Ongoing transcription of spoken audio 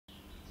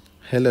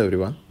Hello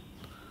everyone,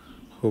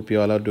 hope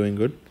you all are doing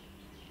good.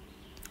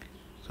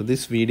 So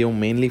this video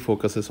mainly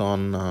focuses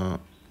on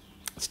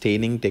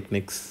staining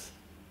techniques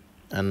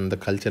and the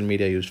culture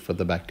media used for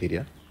the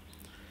bacteria.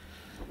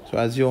 So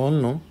as you all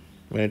know,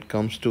 when it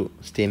comes to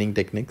staining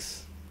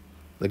techniques,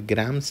 the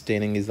gram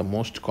staining is the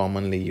most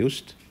commonly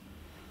used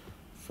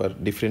for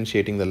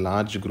differentiating the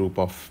large group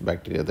of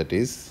bacteria, that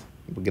is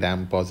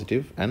gram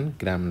positive and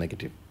gram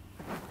negative.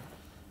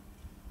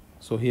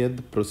 So here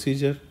the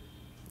procedure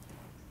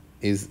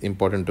is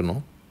important to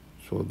know.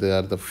 So there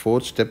are the 4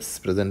 steps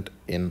present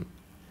in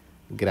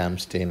gram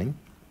staining,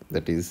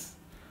 that is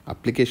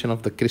application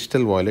of the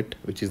crystal violet,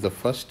 which is the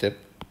first step,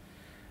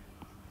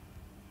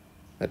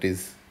 that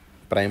is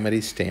primary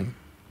stain.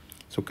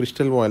 So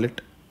crystal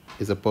violet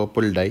is a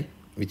purple dye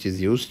which is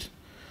used,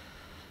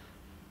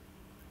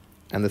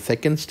 and the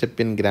second step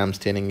in gram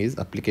staining is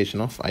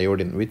application of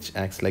iodine, which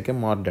acts like a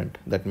mordant,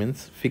 that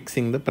means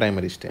fixing the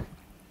primary stain.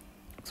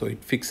 So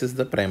it fixes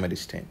the primary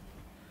stain.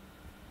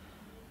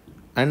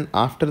 And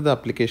after the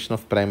application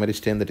of primary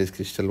stain, that is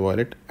crystal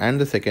violet, and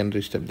the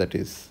secondary step, that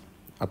is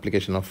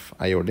application of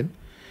iodine,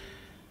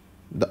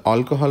 the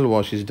alcohol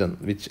wash is done,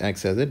 which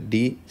acts as a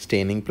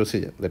de-staining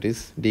procedure, that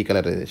is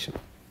decolorization.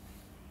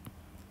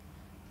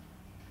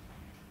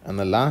 And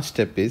the last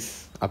step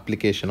is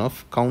application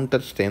of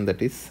counter stain,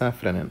 that is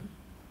safranin,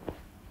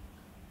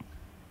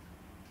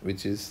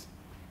 which is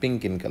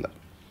pink in color.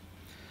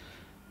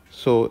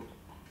 So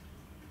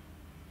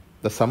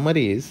the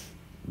summary is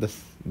the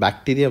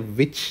bacteria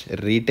which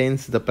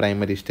retains the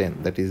primary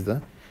stain, that is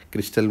the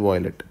crystal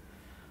violet,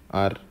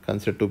 are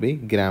considered to be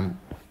gram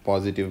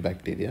positive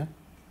bacteria,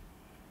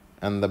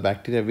 and the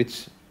bacteria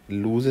which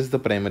loses the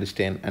primary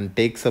stain and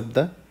takes up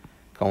the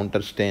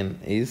counter stain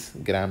is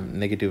gram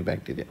negative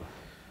bacteria.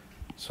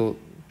 So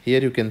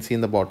here you can see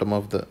in the bottom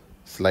of the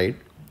slide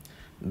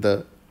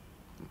the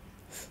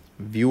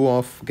view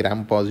of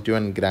gram positive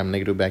and gram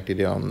negative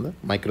bacteria on the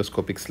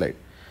microscopic slide.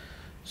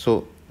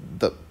 So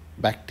the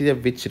bacteria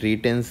which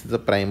retains the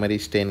primary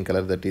stain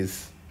color, that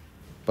is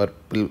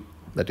purple,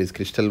 that is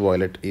crystal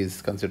violet,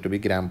 is considered to be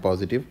gram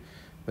positive,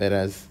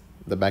 whereas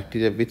the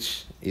bacteria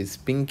which is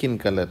pink in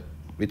color,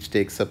 which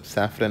takes up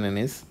safranin,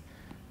 is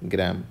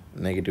gram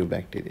negative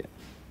bacteria.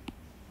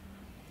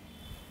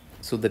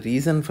 So the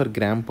reason for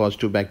gram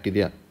positive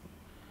bacteria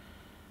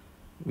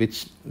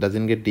which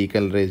doesn't get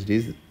decolorized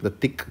is the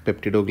thick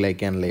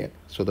peptidoglycan layer.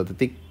 So that the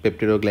thick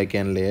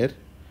peptidoglycan layer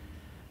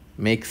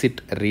makes it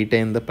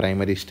retain the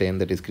primary stain,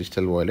 that is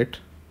crystal violet,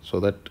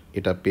 so that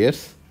it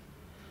appears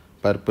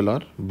purple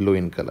or blue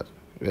in color,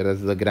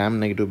 whereas the gram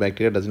negative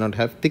bacteria does not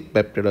have thick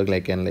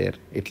peptidoglycan layer.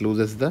 It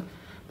loses the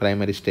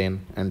primary stain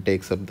and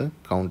takes up the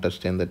counter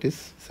stain, that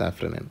is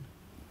safranin.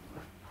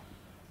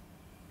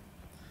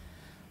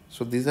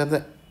 So these are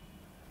the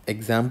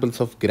examples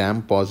of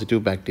gram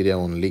positive bacteria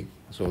only.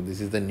 So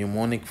this is the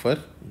mnemonic for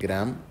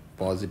gram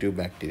positive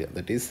bacteria,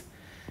 that is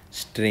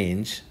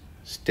strange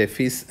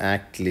Steffi's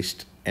act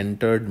list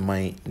entered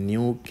my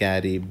new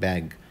carry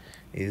bag,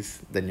 is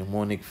the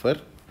mnemonic for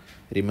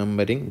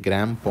remembering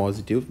gram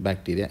positive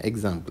bacteria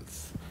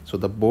examples. So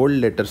the bold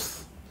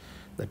letters,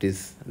 that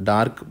is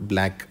dark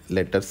black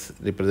letters,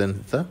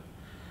 represent the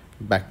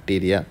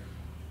bacteria.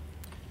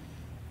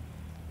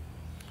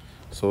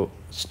 So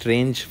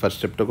strange for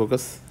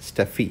streptococcus,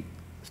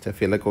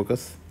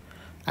 staphylococcus,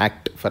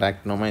 act for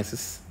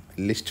actinomyces,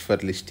 list for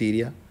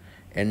listeria,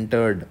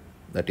 entered,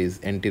 that is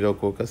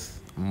enterococcus,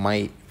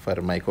 my for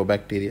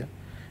mycobacteria,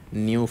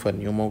 new for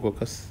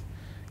pneumococcus,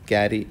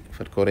 carry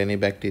for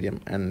corynebacterium,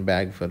 and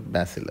bag for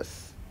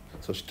bacillus.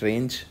 So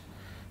strange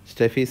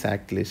Steffi's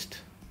act list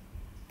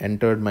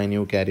entered my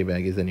new carry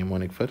bag is a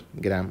mnemonic for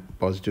gram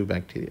positive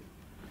bacteria.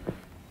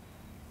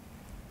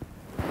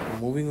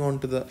 Moving on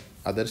to the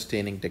other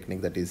staining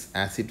technique, that is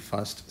acid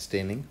fast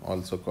staining,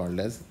 also called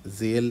as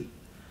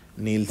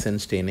Ziehl-Neelsen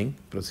staining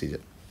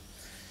procedure.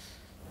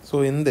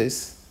 So in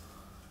this,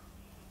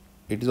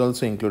 it is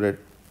also included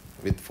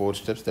with 4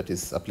 steps, that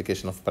is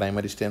application of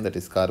primary stain, that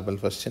is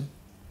carbonylfuscin,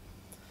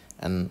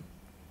 and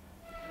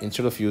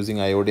instead of using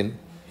iodine,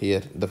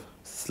 here the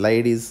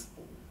slide is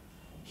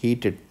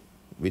heated,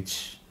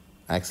 which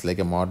acts like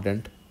a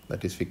mordant,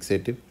 that is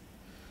fixative.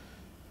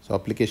 So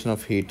application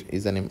of heat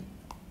is an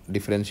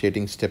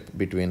differentiating step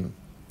between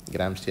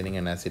gram staining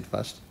and acid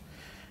fast.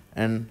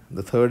 And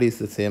the third is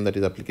the same, that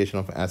is application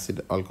of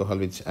acid alcohol,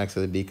 which acts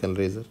as a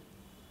decolorizer.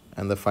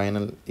 And the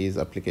final is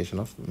application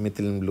of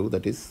methylene blue,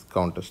 that is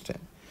counter stain.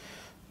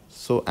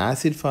 So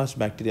acid fast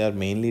bacteria are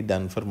mainly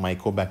done for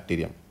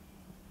mycobacterium.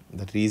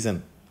 The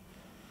reason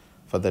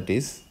for that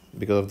is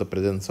because of the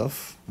presence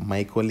of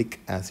mycolic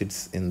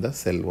acids in the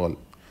cell wall.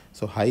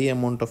 So high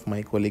amount of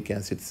mycolic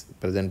acids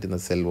present in the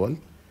cell wall.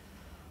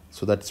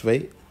 So that's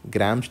why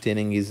gram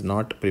staining is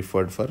not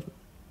preferred for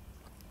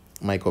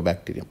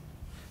mycobacterium.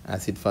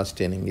 Acid fast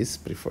staining is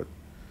preferred.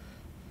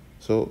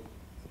 So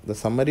the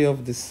summary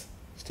of this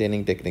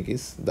staining technique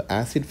is the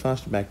acid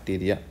fast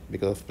bacteria,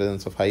 because of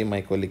presence of high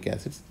mycolic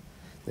acids,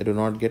 they do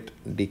not get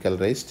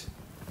decolorized.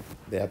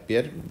 They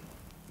appear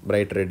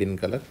bright red in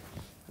color,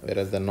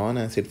 whereas the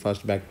non-acid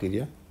fast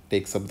bacteria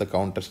takes up the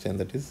counter stain,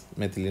 that is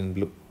methylene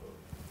blue.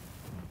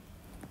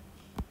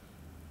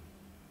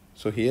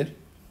 So here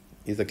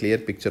is a clear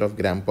picture of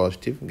gram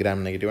positive,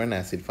 gram negative and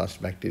acid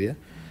fast bacteria.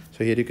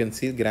 So here you can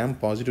see gram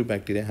positive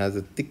bacteria has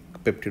a thick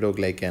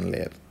peptidoglycan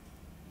layer,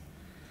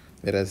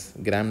 whereas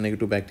gram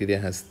negative bacteria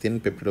has thin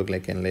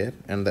peptidoglycan layer,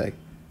 and the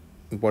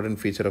important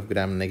feature of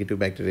gram negative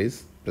bacteria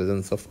is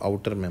presence of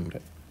outer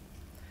membrane.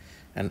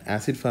 And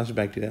acid fast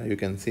bacteria, you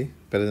can see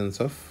presence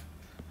of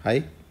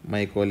high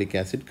mycolic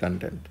acid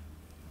content.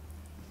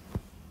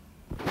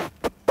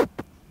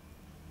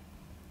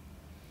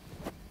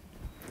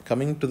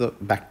 Coming to the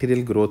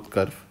bacterial growth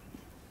curve,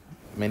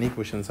 many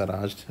questions are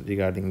asked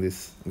regarding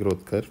this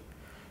growth curve.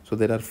 So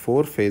there are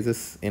 4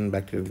 phases in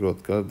bacterial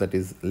growth curve, that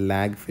is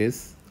lag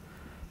phase,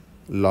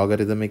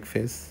 logarithmic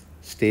phase,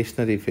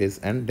 stationary phase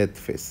and death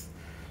phase.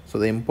 So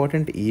the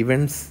important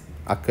events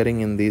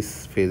occurring in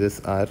these phases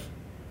are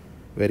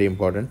very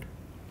important.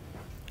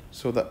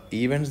 So the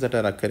events that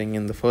are occurring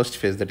in the first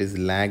phase, that is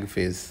lag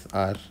phase,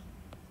 are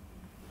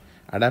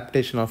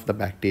adaptation of the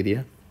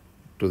bacteria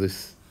to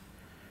this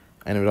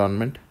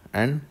environment,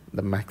 and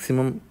the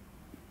maximum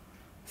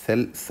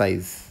cell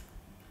size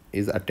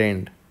is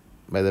attained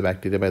by the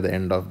bacteria by the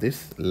end of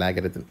this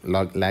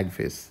lag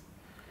phase.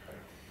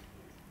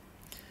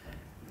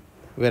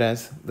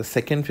 Whereas the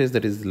second phase,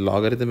 that is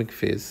logarithmic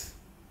phase,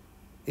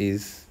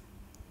 is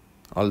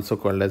also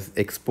called as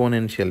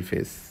exponential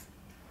phase.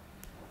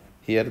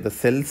 Here the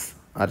cells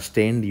are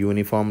stained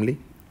uniformly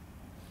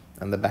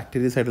and the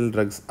bactericidal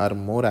drugs are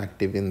more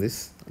active in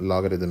this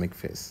logarithmic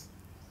phase.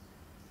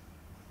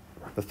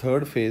 The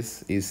third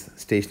phase is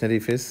stationary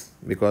phase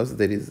because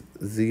there is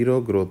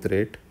zero growth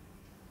rate,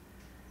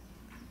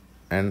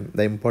 and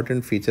the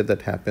important feature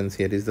that happens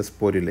here is the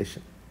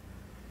sporulation.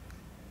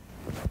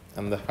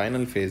 And the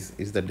final phase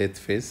is the death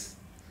phase,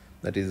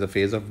 that is the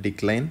phase of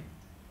decline,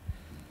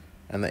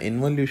 and the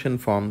involution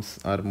forms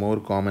are more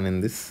common in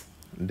this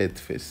death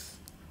phase.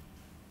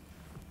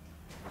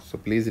 So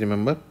please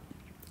remember,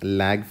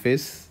 lag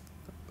phase,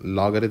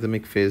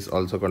 logarithmic phase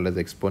also called as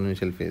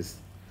exponential phase,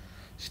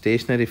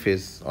 stationary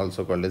phase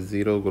also called as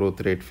zero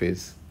growth rate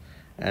phase,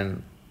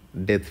 and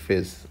death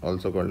phase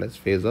also called as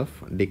phase of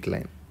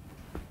decline.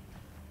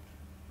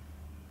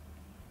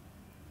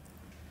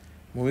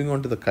 Moving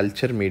on to the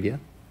culture media.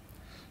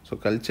 So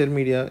culture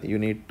media, you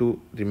need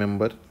to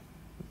remember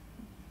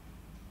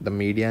the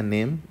media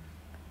name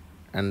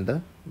and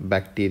the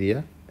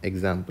bacteria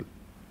example.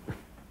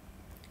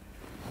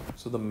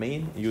 So the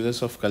main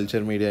uses of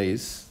culture media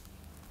is,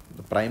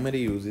 the primary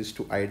use is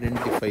to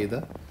identify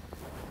the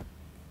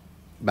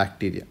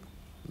bacteria,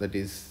 that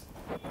is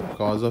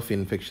cause of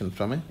infection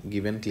from a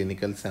given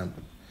clinical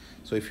sample.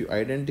 So if you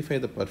identify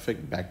the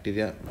perfect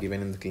bacteria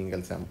given in the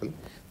clinical sample,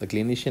 the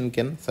clinician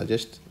can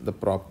suggest the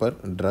proper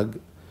drug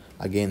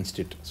against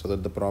it so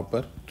that the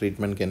proper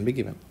treatment can be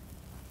given.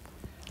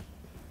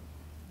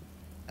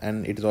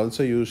 And it is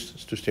also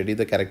used to study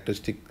the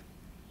characteristics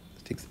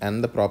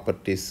and the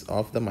properties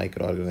of the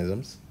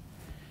microorganisms.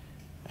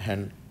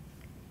 And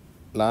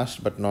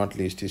last but not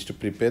least is to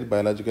prepare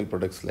biological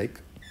products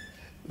like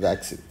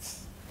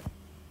vaccines.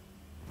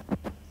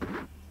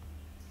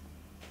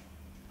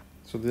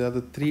 So these are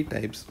the 3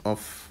 types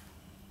of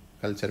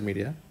culture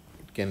media.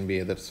 It can be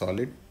either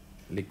solid,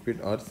 liquid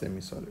or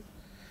semi-solid.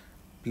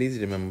 Please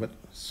remember,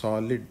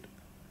 solid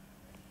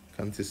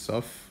consists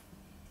of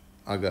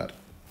agar.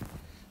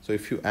 So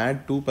if you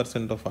add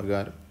 2% of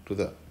agar to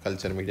the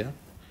culture media,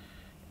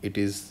 it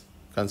is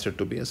considered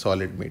to be a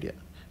solid media.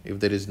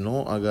 If there is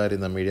no agar in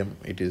the medium,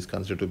 it is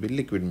considered to be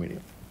liquid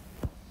medium.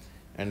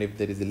 And if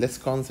there is less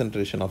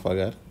concentration of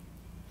agar,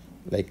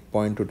 like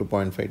 0.2 to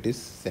 0.5, it is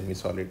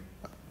semi-solid.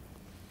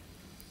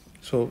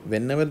 So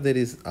whenever there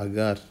is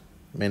agar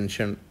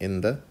mentioned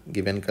in the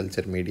given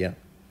culture media,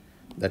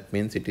 that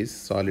means it is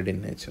solid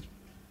in nature.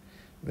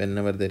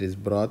 Whenever there is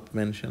broth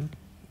mentioned,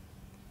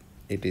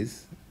 it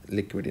is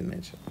liquid in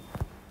nature.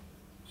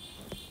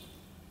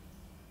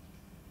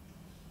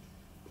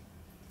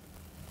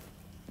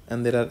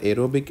 And there are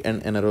aerobic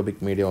and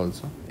anaerobic media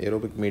also.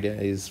 Aerobic media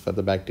is for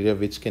the bacteria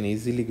which can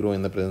easily grow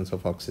in the presence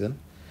of oxygen,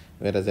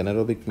 whereas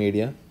anaerobic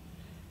media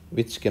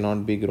which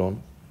cannot be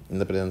grown in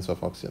the presence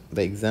of oxygen.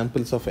 The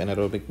examples of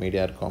anaerobic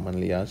media are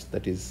commonly asked,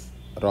 that is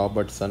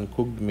Robertson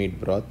cooked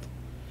meat broth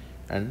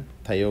and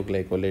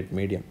thioglycolate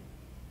medium.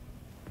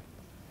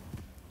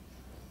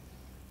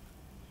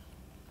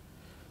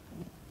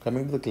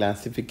 Coming to the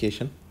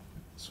classification,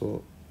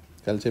 so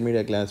culture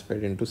media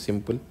classified into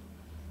simple,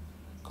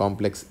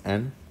 complex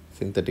and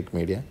synthetic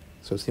media.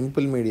 So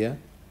simple media,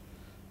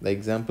 the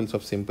examples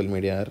of simple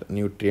media are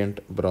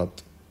nutrient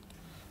broth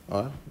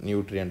or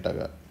nutrient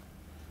agar.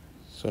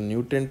 So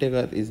nutrient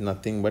agar is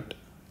nothing but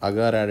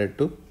agar added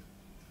to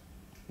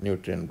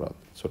nutrient broth.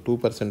 So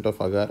 2% of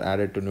agar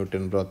added to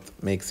nutrient broth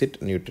makes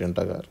it nutrient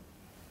agar.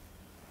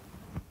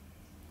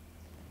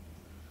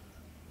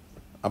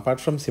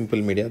 Apart from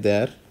simple media,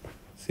 there are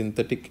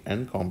synthetic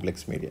and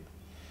complex media.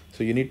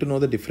 So you need to know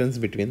the difference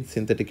between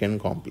synthetic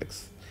and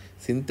complex.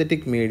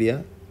 Synthetic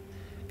media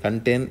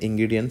contain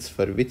ingredients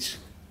for which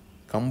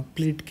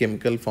complete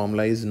chemical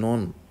formula is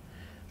known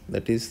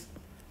That is,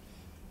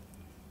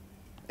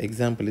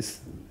 example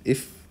is,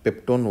 if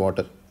peptone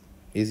water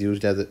is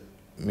used as a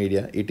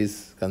media, it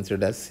is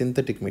considered as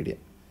synthetic media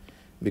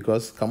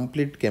because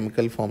complete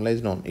chemical formula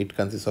is known. It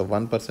consists of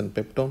 1%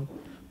 peptone,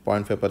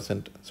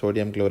 0.5%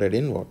 sodium chloride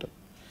in water.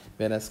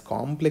 Whereas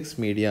complex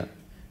media,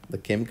 the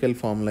chemical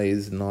formula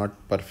is not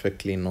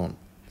perfectly known,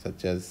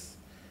 such as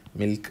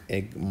milk,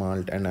 egg,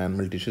 malt and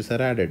animal tissues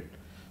are added.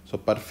 So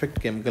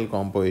perfect chemical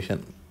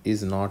composition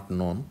is not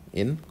known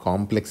in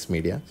complex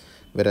media,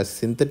 whereas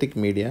synthetic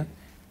media,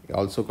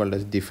 also called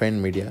as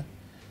defined media,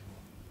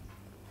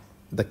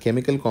 the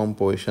chemical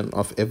composition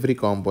of every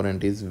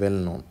component is well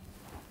known.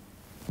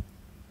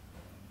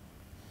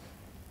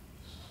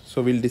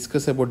 So we'll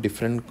discuss about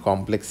different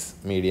complex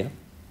media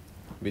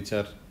which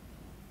are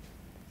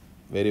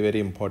very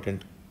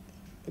important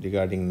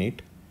regarding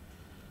NEET.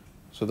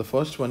 So the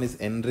first one is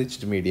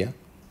enriched media.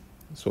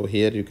 So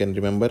here you can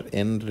remember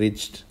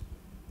enriched,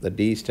 the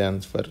D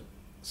stands for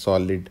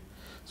solid.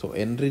 So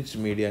enriched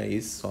media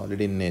is solid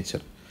in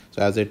nature.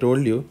 So as I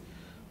told you,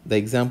 the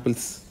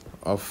examples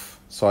of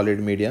solid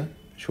media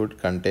should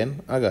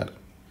contain agar.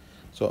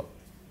 So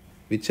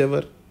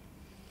whichever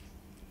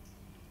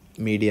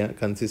media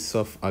consists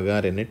of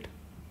agar in it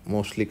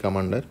mostly come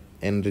under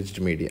enriched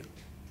media.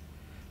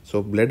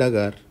 So blood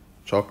agar,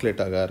 chocolate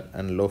agar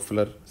and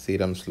Loeffler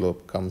serum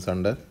slope comes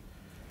under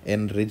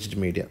enriched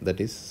media,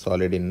 that is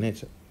solid in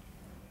nature.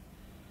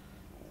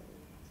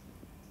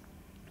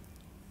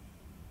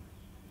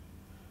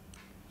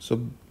 So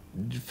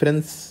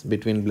difference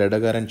between blood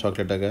agar and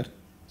chocolate agar.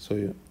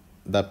 So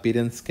the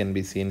appearance can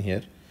be seen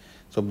here.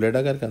 So blood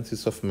agar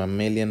consists of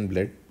mammalian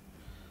blood.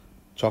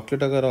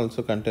 Chocolate agar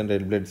also contain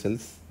red blood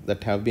cells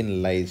that have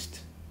been lysed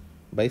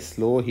by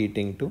slow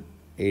heating to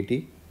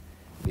 80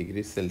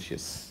 degrees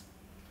Celsius.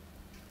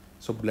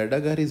 So blood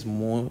agar is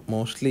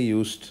mostly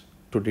used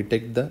to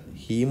detect the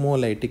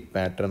hemolytic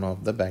pattern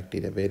of the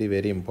bacteria.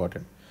 Very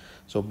important.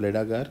 So blood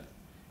agar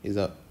is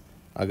a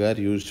agar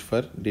used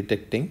for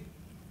detecting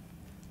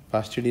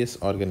fastidious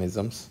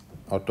organisms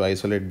or to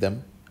isolate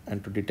them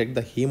and to detect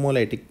the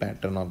hemolytic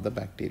pattern of the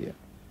bacteria.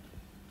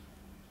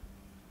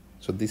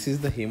 So this is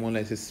the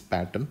hemolysis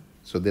pattern.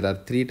 So there are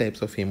three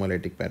types of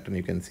hemolytic pattern.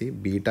 You can see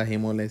beta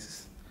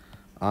hemolysis,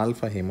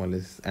 alpha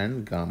hemolysis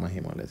and gamma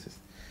hemolysis.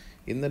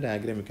 In the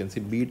diagram you can see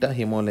beta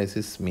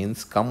hemolysis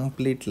means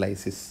complete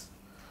lysis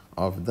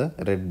of the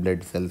red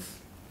blood cells,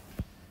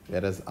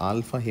 whereas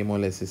alpha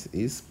hemolysis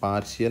is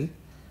partial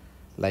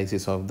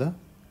lysis of the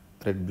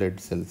red blood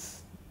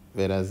cells,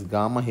 whereas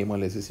gamma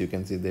hemolysis you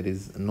can see there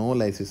is no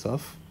lysis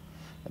of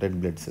red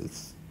blood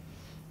cells.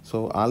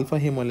 So alpha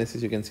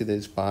hemolysis you can see there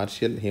is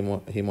partial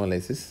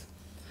hemolysis.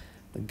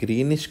 The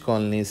greenish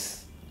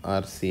colonies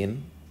are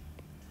seen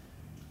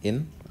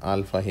in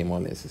alpha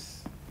hemolysis.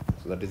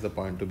 So that is the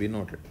point to be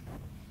noted.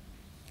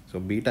 So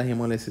beta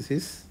hemolysis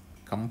is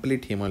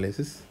complete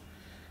hemolysis,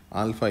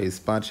 alpha is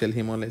partial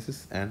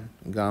hemolysis and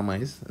gamma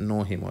is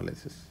no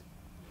hemolysis.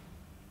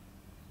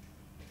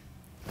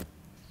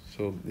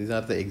 So these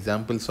are the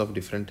examples of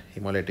different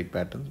hemolytic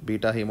patterns.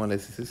 Beta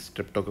hemolysis is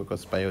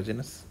Streptococcus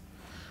pyogenes,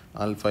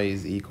 alpha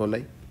is E.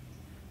 coli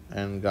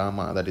and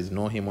gamma, that is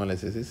no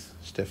hemolysis, is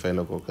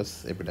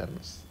Staphylococcus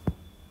epidermis.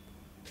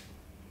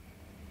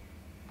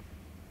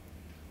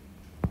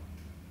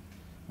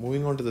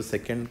 Moving on to the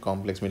second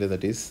complex media,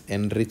 that is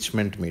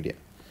enrichment media.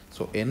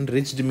 So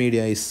enriched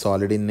media is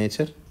solid in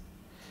nature,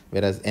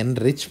 whereas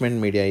enrichment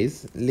media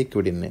is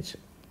liquid in nature.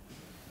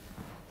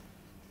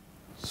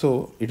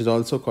 So it is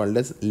also called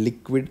as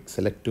liquid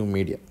selective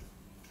media.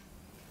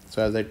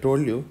 So as I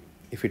told you,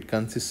 if it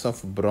consists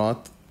of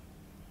broth,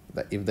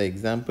 if the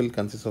example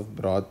consists of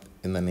broth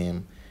in the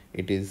name,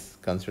 it is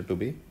considered to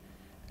be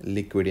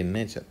liquid in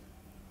nature.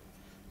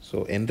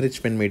 So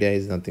enrichment media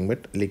is nothing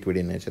but liquid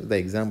in nature. The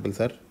examples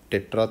are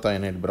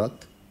tetrathionate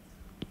broth,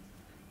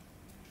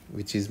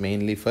 which is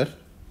mainly for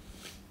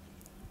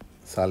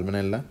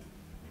salmonella,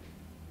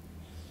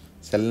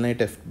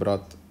 selenite F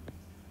broth,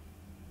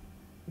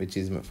 which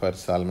is for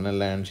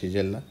salmonella and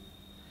shigella,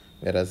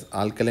 whereas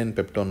alkaline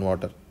peptone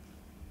water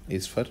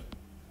is for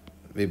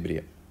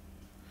Vibrio.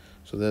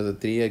 So there are the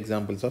three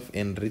examples of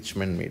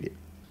enrichment media.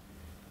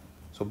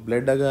 So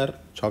blood agar,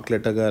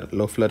 chocolate agar,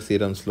 Loeffler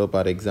serum slope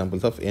are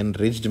examples of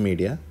enriched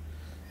media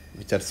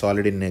which are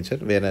solid in nature,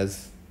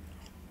 whereas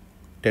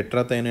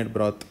tetrathionate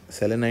broth,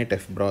 selenite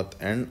F broth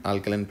and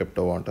alkaline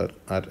pepto water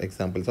are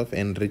examples of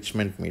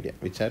enrichment media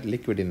which are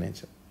liquid in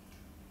nature.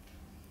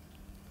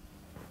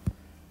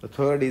 The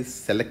third is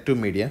selective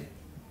media.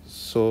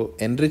 So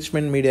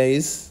enrichment media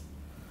is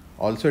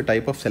also a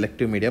type of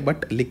selective media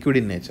but liquid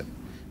in nature,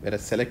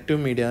 whereas selective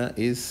media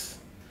is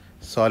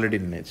solid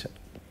in nature.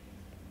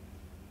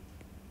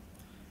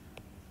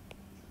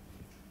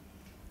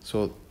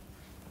 So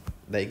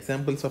the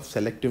examples of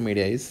selective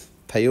media is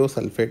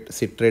thiosulfate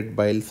citrate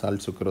bile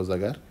salt sucrose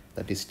agar,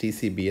 that is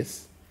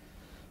TCBS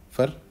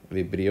for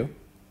Vibrio,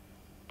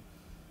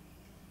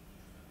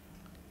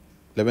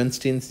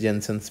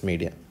 Levenstein-Jensen's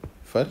media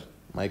for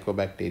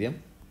Mycobacterium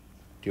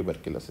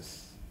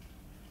tuberculosis.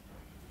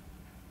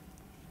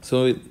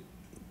 So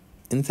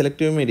In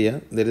selective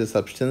media, there is a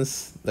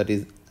substance that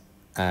is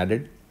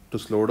added to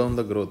slow down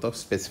the growth of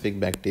specific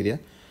bacteria,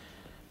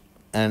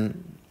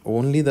 and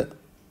only the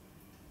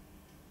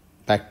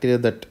bacteria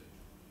that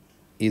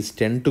is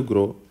tend to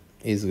grow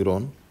is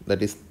grown.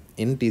 That is,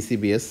 in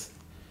TCBS,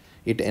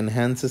 it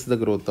enhances the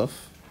growth of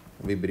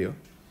Vibrio,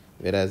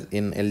 whereas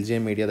in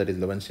LJ media, that is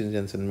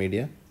Lowenstein-Janssen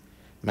media,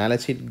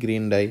 malachite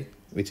green dye,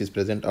 which is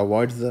present,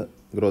 avoids the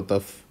growth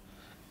of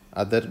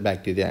other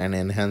bacteria and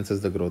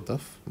enhances the growth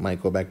of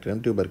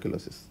Mycobacterium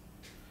tuberculosis.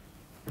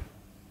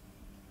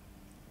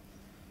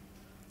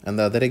 And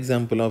the other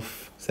example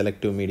of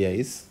selective media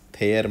is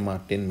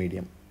Thayer-Martin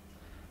medium.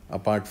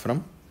 Apart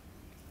from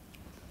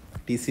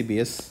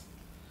TCBS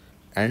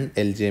and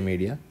LJ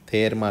media,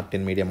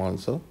 Thayer-Martin medium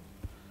also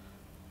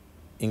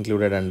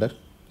included under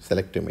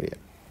selective media.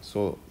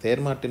 So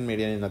Thayer-Martin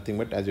medium is nothing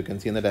but, as you can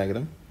see in the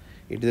diagram,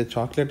 it is a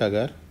chocolate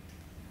agar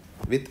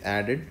with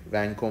added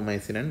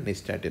vancomycin and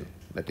nystatin,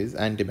 that is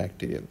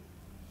antibacterial.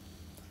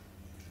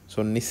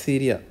 So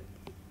Neisseria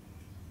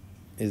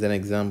is an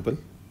example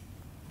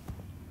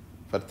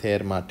for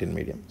Thayer-Martin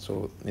medium.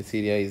 So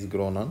Neisseria is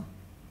grown on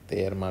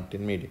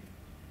Thayer-Martin medium.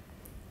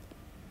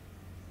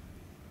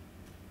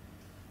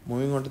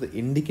 Moving on to the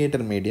indicator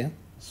media.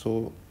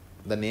 So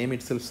the name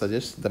itself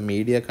suggests the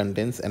media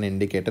contains an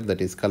indicator,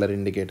 that is color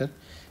indicator,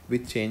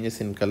 which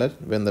changes in color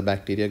when the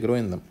bacteria grow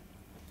in them.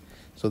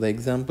 So the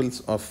examples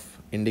of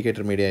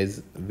indicator media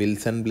is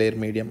Wilson-Blair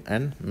medium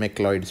and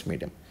McLeod's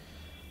medium.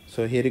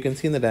 So here you can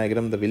see in the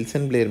diagram the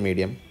Wilson-Blair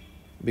medium,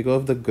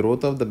 because of the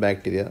growth of the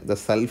bacteria, the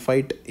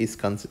sulfite is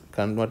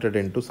converted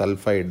into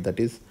sulfide, that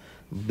is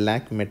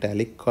black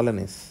metallic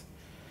colonies.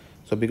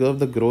 So because of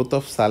the growth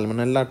of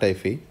Salmonella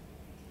typhi,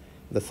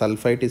 the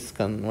sulfite is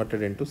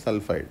converted into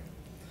sulfide.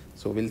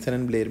 So Wilson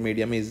and Blair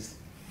medium is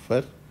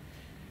for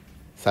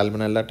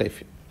Salmonella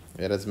typhi,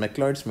 whereas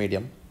McLeod's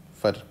medium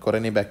for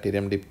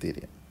Corynebacterium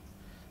diphtheria.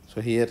 So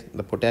here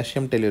the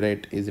potassium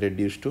tellurite is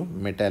reduced to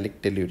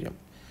metallic tellurium.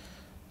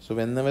 So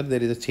whenever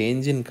there is a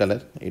change in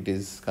color, it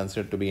is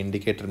considered to be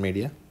indicator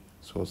media.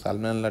 So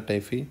Salmonella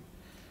typhi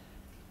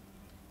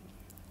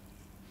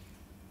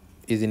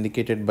is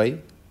indicated by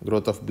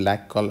growth of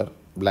black color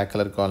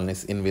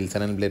colonies in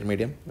Wilson and Blair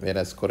medium,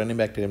 whereas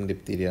Corynebacterium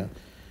diphtheria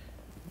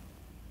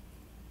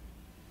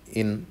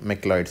in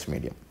McLeod's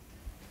medium.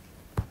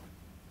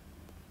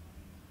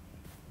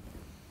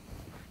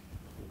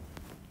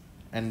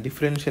 And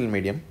differential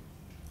medium,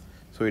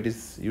 so it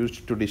is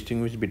used to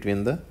distinguish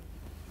between the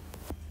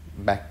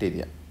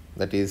bacteria,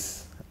 that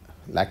is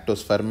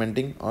lactose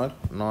fermenting or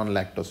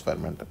non-lactose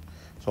fermenter.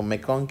 So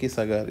McConkey's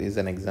agar is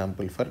an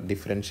example for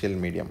differential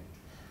medium.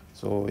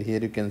 So here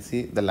you can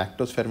see the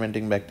lactose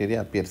fermenting bacteria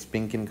appears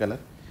pink in color,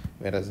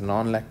 whereas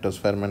non-lactose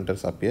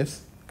fermenters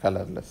appears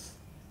colorless.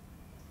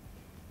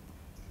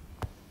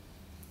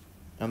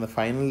 And the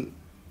final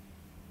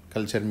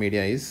culture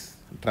media is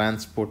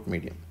transport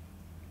medium.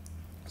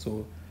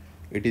 So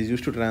it is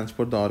used to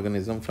transport the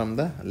organism from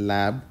the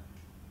lab,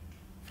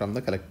 from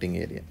the collecting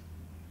area.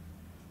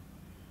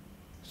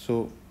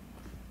 So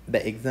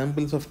the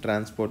examples of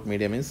transport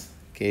medium is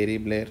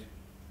Carey-Blair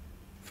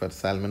for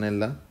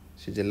Salmonella,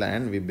 Shigella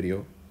and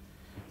Vibrio,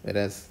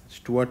 whereas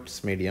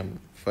Stewart's medium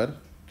for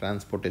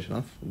transportation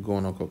of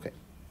gonococci.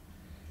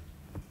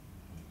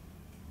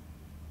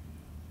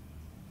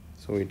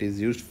 So it is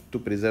used to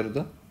preserve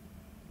the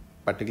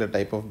particular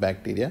type of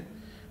bacteria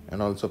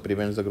and also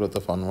prevents the growth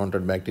of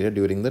unwanted bacteria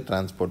during the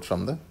transport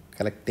from the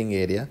collecting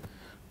area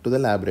to the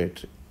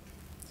laboratory.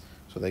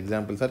 So the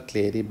examples are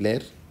Carey-Blair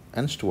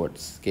and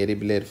Stewart's.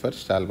 Carey-Blair for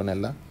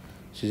Salmonella,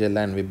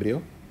 Shigella and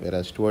Vibrio,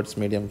 whereas Stewart's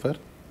medium for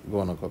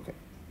gonococci.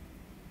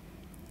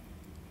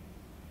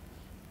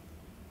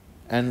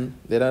 And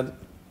there are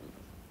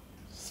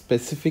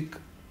specific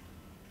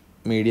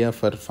media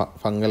for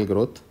fungal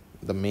growth.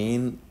 The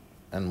main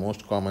and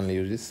most commonly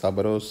used is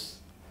Subero's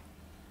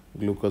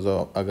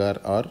glucose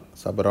agar or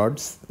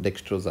Subero's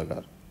dextrose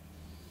agar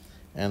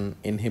and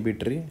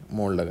inhibitory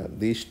mold agar.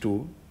 These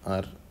two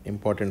are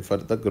important for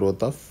the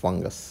growth of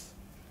fungus.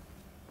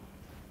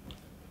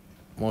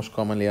 Most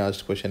commonly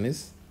asked question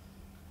is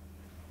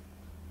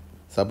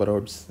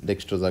Subero's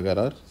dextrose agar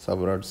or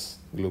Subero's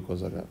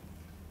glucose agar.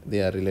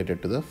 They are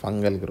related to the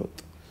fungal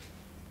growth.